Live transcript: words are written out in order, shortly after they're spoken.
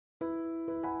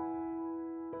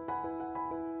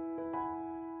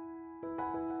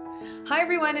Hi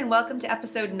everyone, and welcome to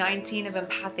episode 19 of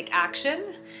Empathic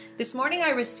Action. This morning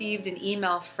I received an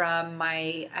email from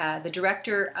the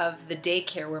director of the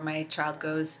daycare where my child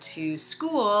goes to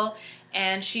school,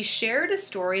 and she shared a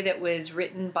story that was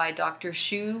written by Dr.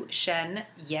 Shu-Chen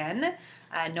Yen,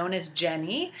 known as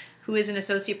Jenny, who is an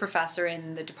associate professor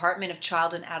in the Department of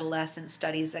Child and Adolescent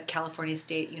Studies at California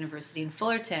State University in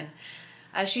Fullerton.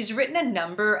 She's written a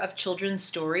number of children's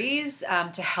stories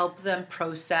to help them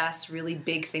process really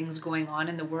big things going on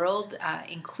in the world,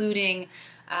 including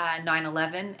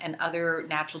 9/11 and other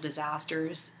natural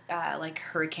disasters like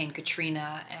Hurricane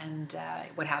Katrina and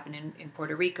what happened in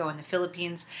Puerto Rico and the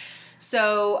Philippines.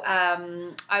 So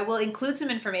I will include some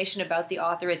information about the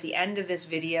author at the end of this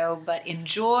video, but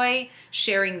enjoy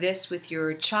sharing this with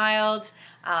your child.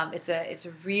 It's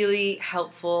a really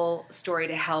helpful story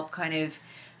to help kind of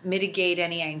mitigate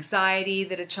any anxiety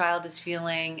that a child is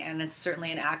feeling, and it's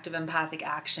certainly an act of empathic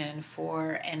action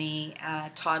for any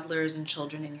toddlers and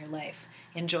children in your life.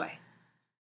 Enjoy.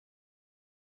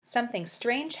 Something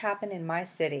strange happened in my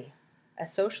city. A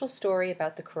social story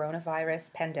about the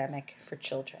coronavirus pandemic for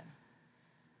children.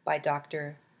 By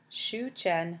Dr.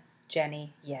 Shu-Chen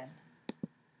Jenny Yen.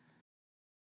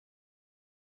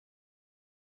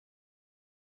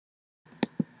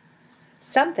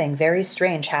 Something very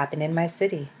strange happened in my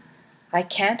city. I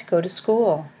can't go to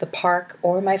school, the park,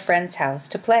 or my friend's house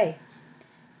to play.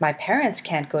 My parents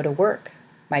can't go to work.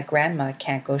 My grandma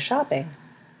can't go shopping.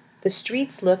 The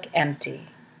streets look empty.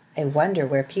 I wonder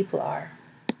where people are.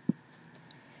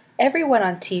 Everyone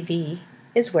on TV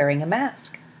is wearing a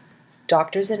mask.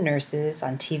 Doctors and nurses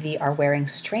on TV are wearing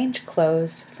strange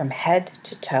clothes from head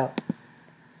to toe.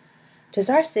 Does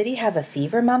our city have a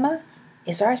fever, Mama?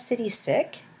 Is our city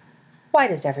sick? Why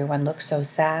does everyone look so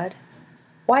sad?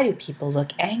 Why do people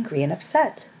look angry and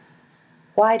upset?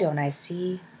 Why don't I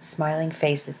see smiling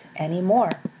faces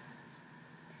anymore?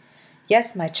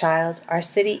 Yes, my child, our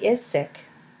city is sick.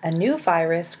 A new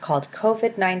virus called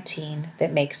COVID-19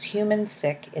 that makes humans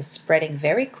sick is spreading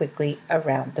very quickly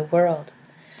around the world.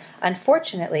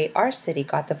 Unfortunately, our city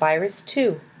got the virus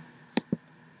too.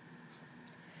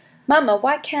 Mama,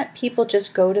 why can't people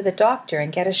just go to the doctor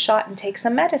and get a shot and take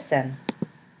some medicine?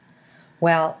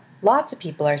 Well, lots of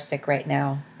people are sick right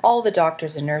now. All the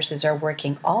doctors and nurses are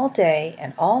working all day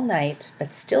and all night,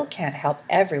 but still can't help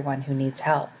everyone who needs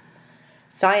help.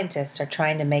 Scientists are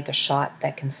trying to make a shot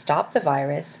that can stop the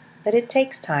virus, but it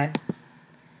takes time.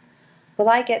 Will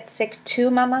I get sick too,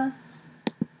 Mama?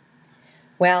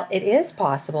 Well, it is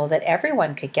possible that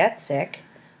everyone could get sick,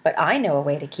 but I know a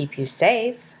way to keep you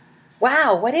safe.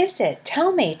 Wow, what is it?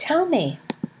 Tell me, tell me.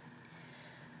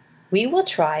 We will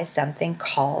try something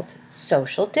called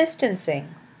social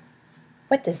distancing.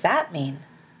 What does that mean?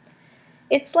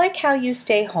 It's like how you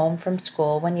stay home from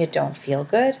school when you don't feel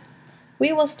good.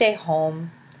 We will stay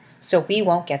home so we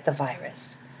won't get the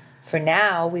virus. For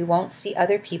now, we won't see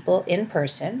other people in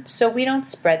person, so we don't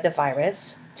spread the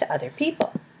virus to other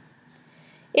people.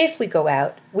 If we go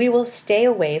out, we will stay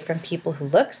away from people who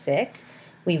look sick.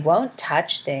 We won't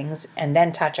touch things and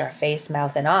then touch our face,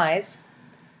 mouth, and eyes.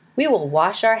 We will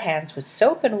wash our hands with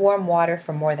soap and warm water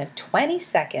for more than 20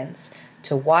 seconds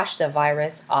to wash the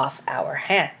virus off our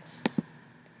hands.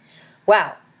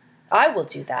 Wow, I will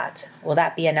do that. Will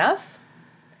that be enough?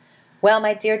 Well,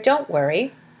 my dear, don't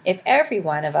worry. If every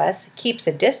one of us keeps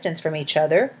a distance from each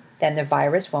other, then the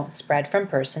virus won't spread from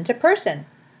person to person.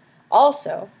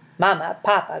 Also, Mama,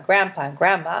 Papa, Grandpa, and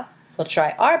Grandma will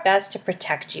try our best to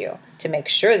protect you, to make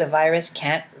sure the virus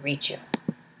can't reach you.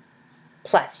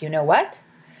 Plus, you know what?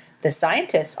 The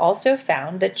scientists also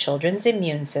found that children's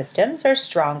immune systems are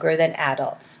stronger than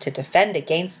adults to defend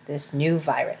against this new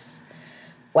virus.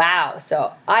 Wow,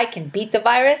 so I can beat the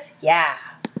virus? Yeah!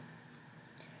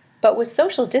 But with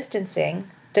social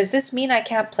distancing, does this mean I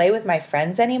can't play with my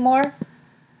friends anymore?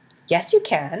 Yes, you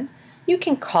can. You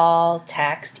can call,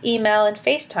 text, email, and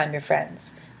FaceTime your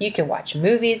friends. You can watch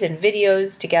movies and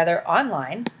videos together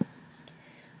online.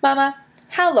 Mama,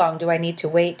 how long do I need to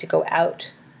wait to go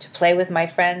out to play with my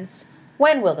friends?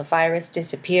 When will the virus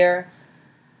disappear?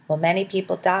 Will many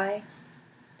people die?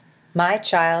 My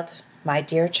child, my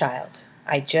dear child,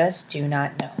 I just do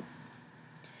not know.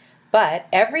 But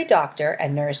every doctor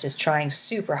and nurse is trying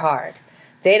super hard.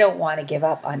 They don't want to give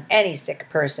up on any sick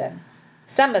person.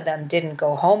 Some of them didn't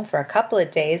go home for a couple of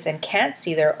days and can't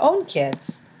see their own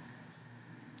kids.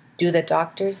 Do the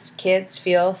doctors' kids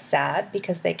feel sad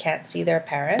because they can't see their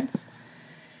parents?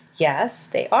 Yes,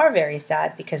 they are very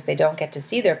sad because they don't get to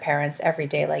see their parents every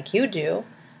day like you do,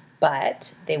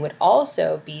 but they would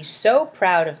also be so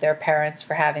proud of their parents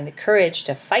for having the courage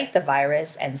to fight the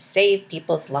virus and save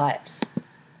people's lives.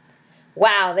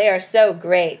 Wow, they are so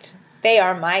great. They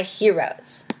are my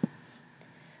heroes.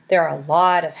 There are a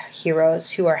lot of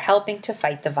heroes who are helping to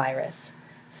fight the virus.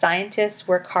 Scientists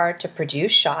work hard to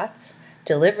produce shots.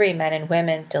 Delivery men and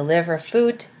women deliver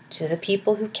food to the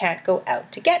people who can't go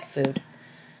out to get food.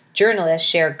 Journalists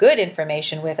share good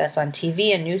information with us on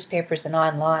TV and newspapers and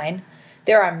online.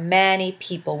 There are many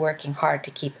people working hard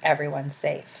to keep everyone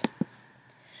safe.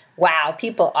 Wow,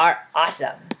 people are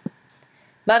awesome!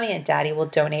 Mommy and Daddy will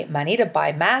donate money to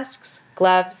buy masks,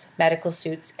 gloves, medical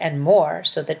suits, and more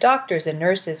so the doctors and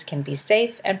nurses can be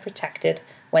safe and protected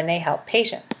when they help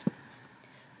patients.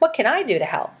 What can I do to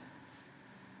help?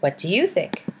 What do you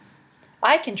think?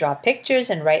 I can draw pictures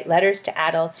and write letters to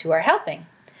adults who are helping.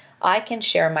 I can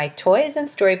share my toys and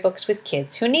storybooks with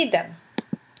kids who need them.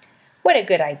 What a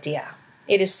good idea!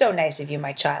 It is so nice of you,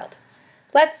 my child.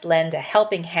 Let's lend a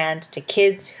helping hand to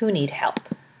kids who need help.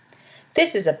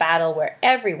 This is a battle where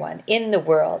everyone in the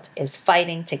world is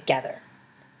fighting together.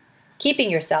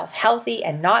 Keeping yourself healthy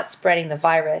and not spreading the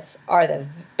virus are the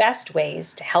best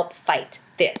ways to help fight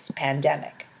this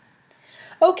pandemic.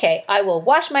 Okay, I will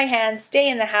wash my hands, stay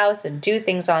in the house, and do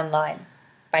things online.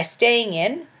 By staying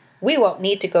in, we won't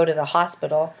need to go to the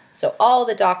hospital, so all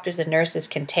the doctors and nurses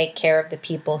can take care of the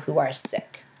people who are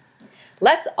sick.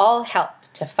 Let's all help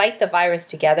to fight the virus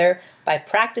together by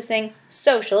practicing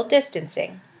social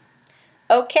distancing.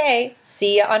 Okay,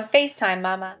 see ya on FaceTime,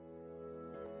 Mama.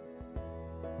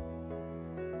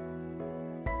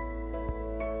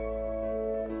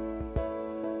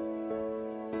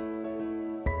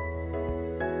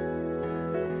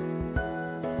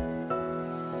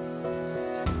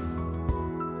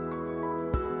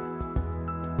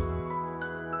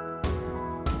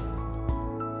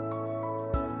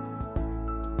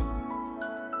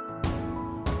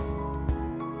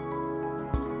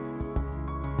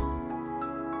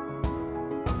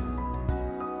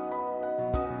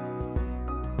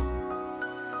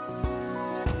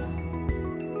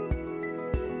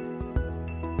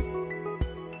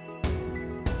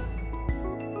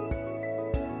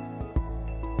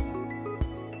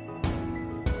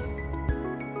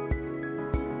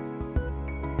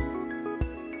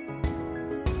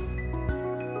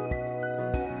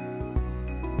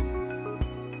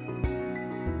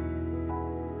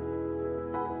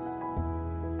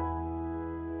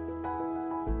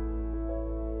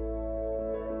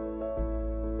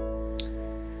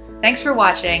 Thanks for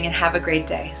watching and have a great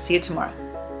day. See you tomorrow.